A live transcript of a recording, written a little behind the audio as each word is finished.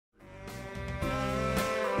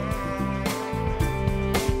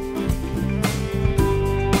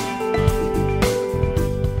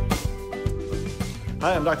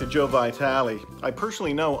Hi, I'm Dr. Joe Vitale. I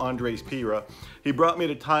personally know Andres Pira. He brought me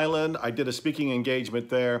to Thailand. I did a speaking engagement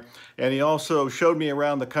there, and he also showed me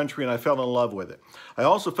around the country, and I fell in love with it. I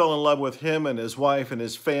also fell in love with him and his wife and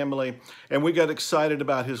his family, and we got excited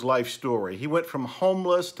about his life story. He went from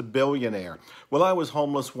homeless to billionaire. Well, I was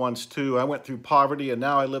homeless once too. I went through poverty, and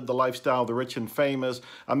now I live the lifestyle of the rich and famous.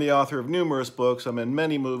 I'm the author of numerous books. I'm in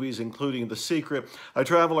many movies, including The Secret. I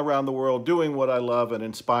travel around the world doing what I love and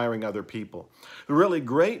inspiring other people. The really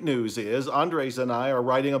great news is Andres and I are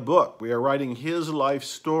writing a book. We are writing his life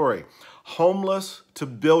story, Homeless to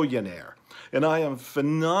Billionaire. And I am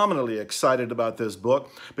phenomenally excited about this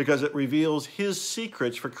book because it reveals his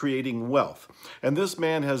secrets for creating wealth. And this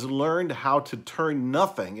man has learned how to turn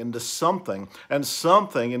nothing into something and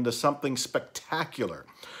something into something spectacular.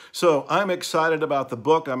 So I'm excited about the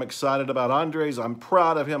book. I'm excited about Andres. I'm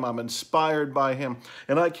proud of him. I'm inspired by him.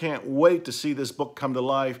 And I can't wait to see this book come to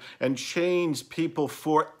life and change people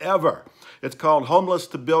forever. It's called Homeless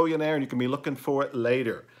to Billionaire, and you can be looking for it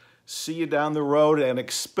later. See you down the road and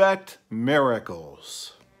expect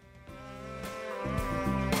miracles.